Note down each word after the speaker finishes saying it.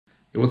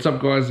Hey, what's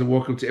up guys, and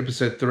welcome to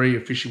episode 3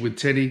 of Fishing with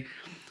Teddy.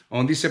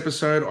 On this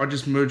episode, I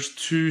just merged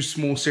 2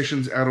 small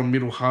sessions out on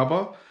Middle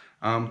Harbour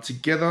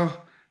together.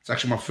 It's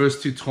actually my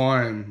first 2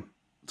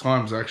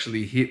 times I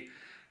actually hit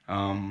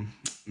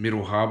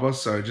Middle Harbour,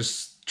 so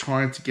just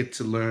trying to get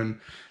to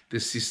learn the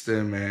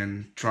system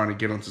and trying to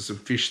get onto some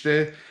fish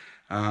there.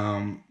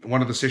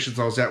 One of the sessions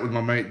I was out with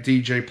my mate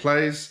DJ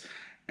PLAYZ,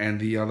 and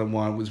the other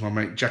one was my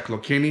mate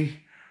Jahzelle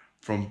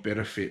from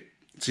BETTERFIT.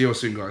 See you all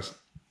soon, guys.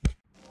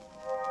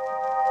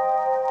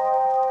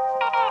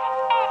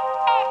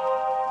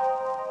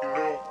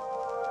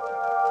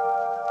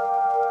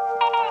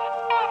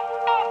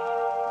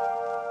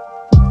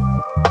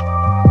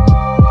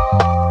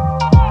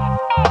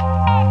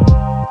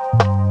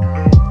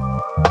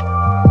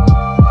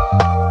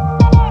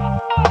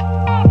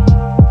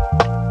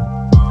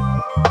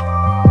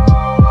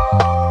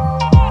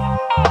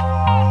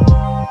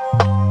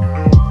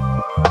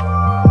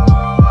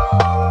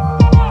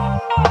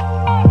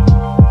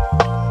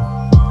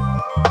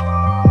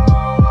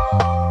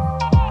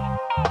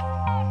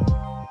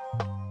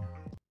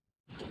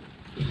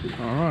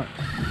 Alright.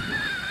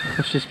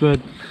 Watch this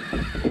bird.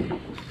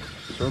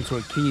 So onto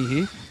a kingy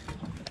here.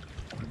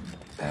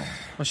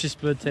 Watch this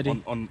bird,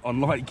 Teddy.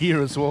 On light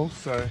gear as well,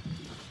 so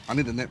I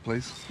need the net,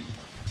 please.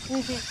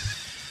 There's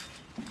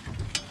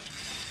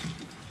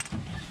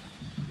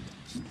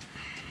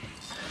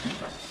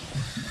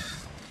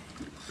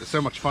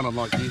so much fun on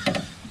light gear.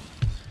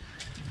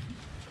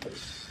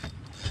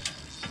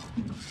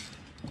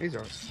 He's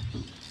alright.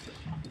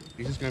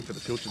 He's just going for the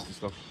pilchards and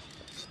stuff.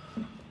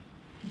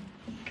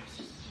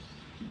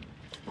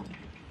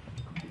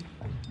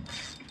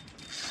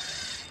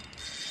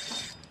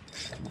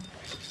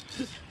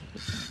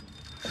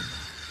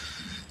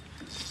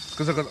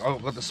 Because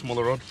I've got the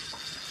smaller rod.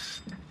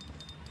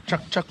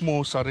 Chuck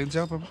more sardines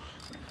out, bro.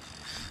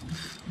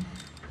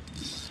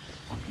 It's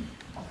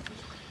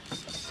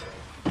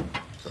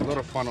a lot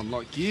of fun on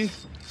light gear.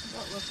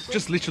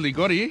 Just literally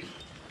got here.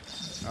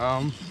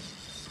 And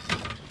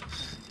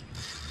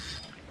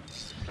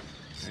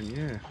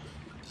yeah.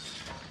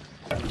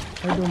 I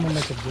don't want to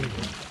make a big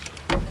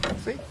one.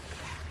 See?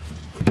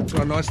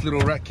 Got a nice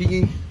little rat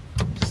kingy.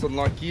 Just on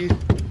light gear.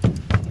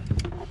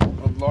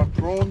 On light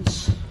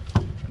prawns.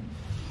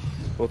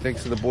 Well,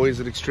 thanks to the boys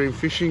at Extreme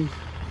Fishing,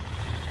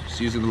 just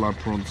using the live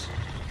prawns.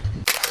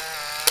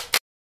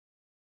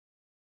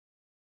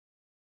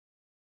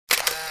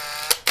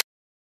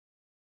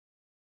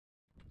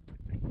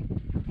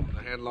 On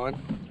the hand line.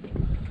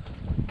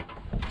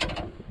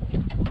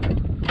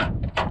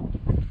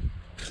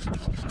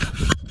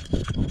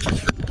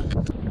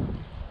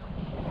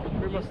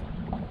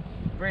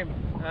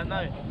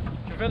 No,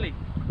 Jahzelle.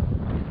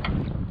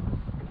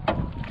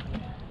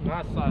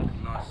 Nice size.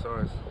 Nice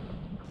size.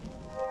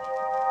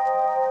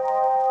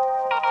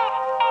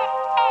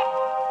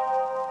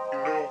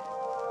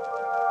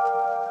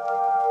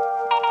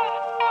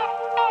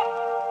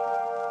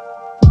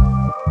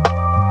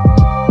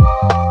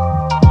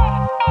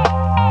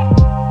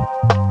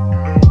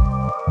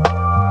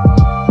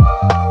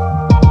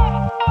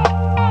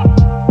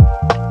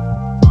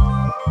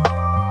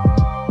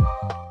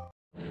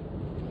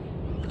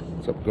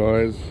 What's up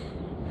guys?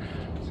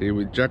 So here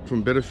with Jack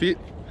from BETTERFIT.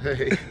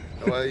 Hey,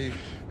 how are you?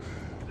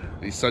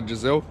 His son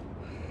Jahzelle.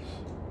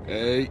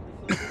 Hey.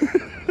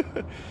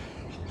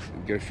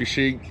 Go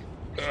fishing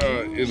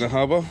in the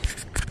harbour.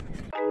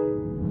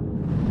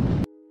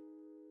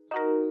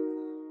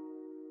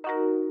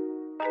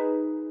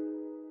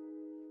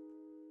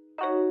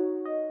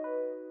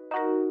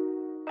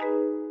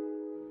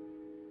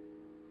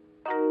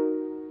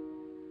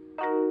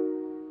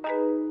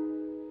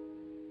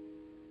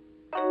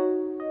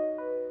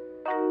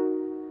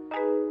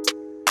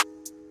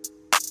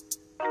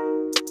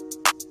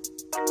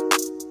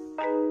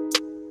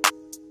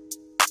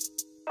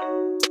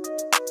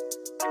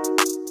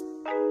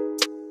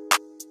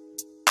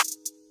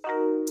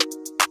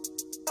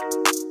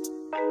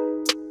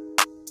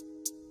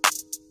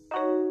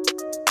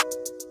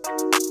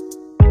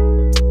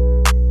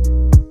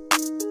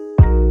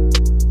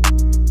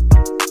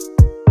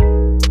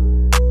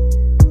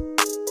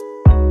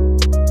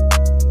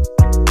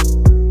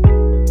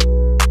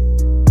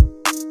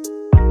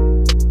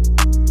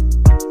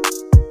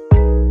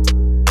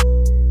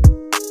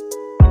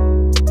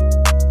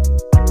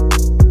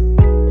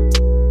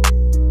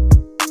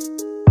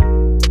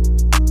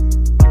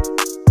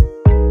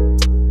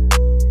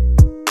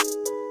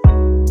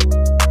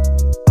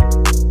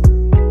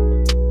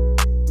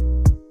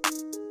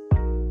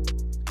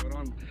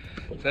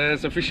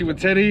 So fishing with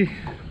Teddy.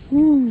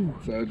 Woo.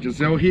 So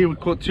Jahzelle here, we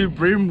caught 2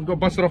 bream. We got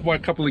busted off by a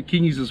couple of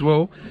kingies as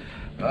well.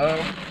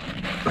 So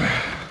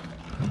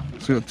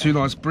we got 2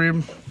 nice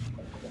bream.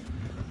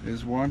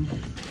 There's one.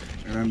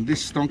 And then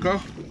this stonker.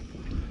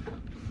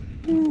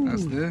 Woo.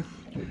 That's there.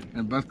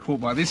 And both caught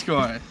by this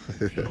guy.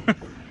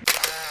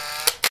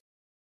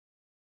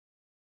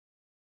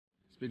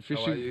 Been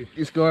fishing.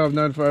 This guy I've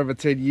known for over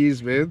 10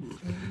 years, man.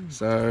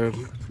 So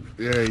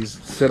yeah, he's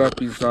set up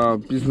his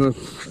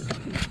business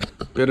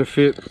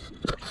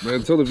BETTERFIT.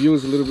 Man, tell the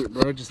viewers a little bit,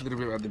 bro. Just a little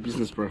bit about the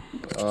business, bro.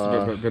 Just a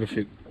bit about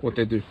BETTERFIT, what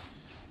they do.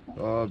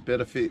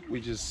 BETTERFIT, we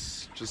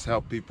just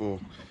help people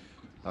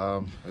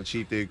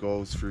achieve their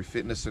goals through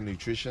fitness and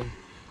nutrition,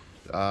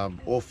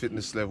 all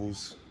fitness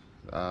levels,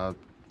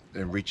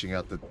 and reaching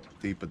out the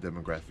deeper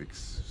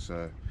demographics.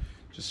 So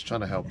just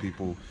trying to help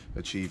people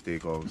achieve their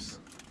goals.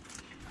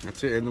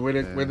 That's it. And where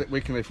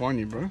can they find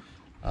you, bro?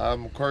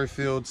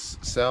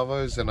 Coreyfields,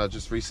 Salvos, and I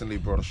just recently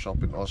brought a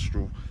shop in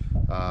Austral,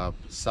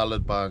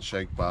 salad bar and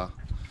shake bar,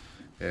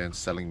 and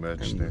selling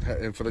merch there.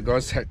 And for the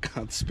guys that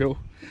can't spell,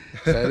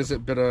 so is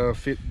it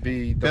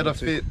BETTERFIT?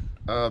 BETTERFIT,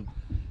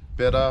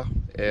 better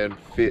and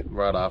fit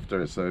right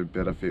after it, so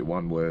BETTERFIT,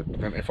 one word.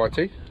 And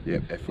FIT?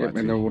 Yep, FIT. Yep,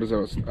 and then what is that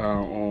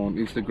on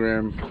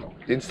Instagram?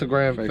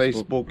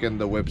 Facebook,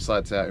 and the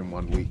website's out in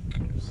 1 week.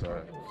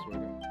 So.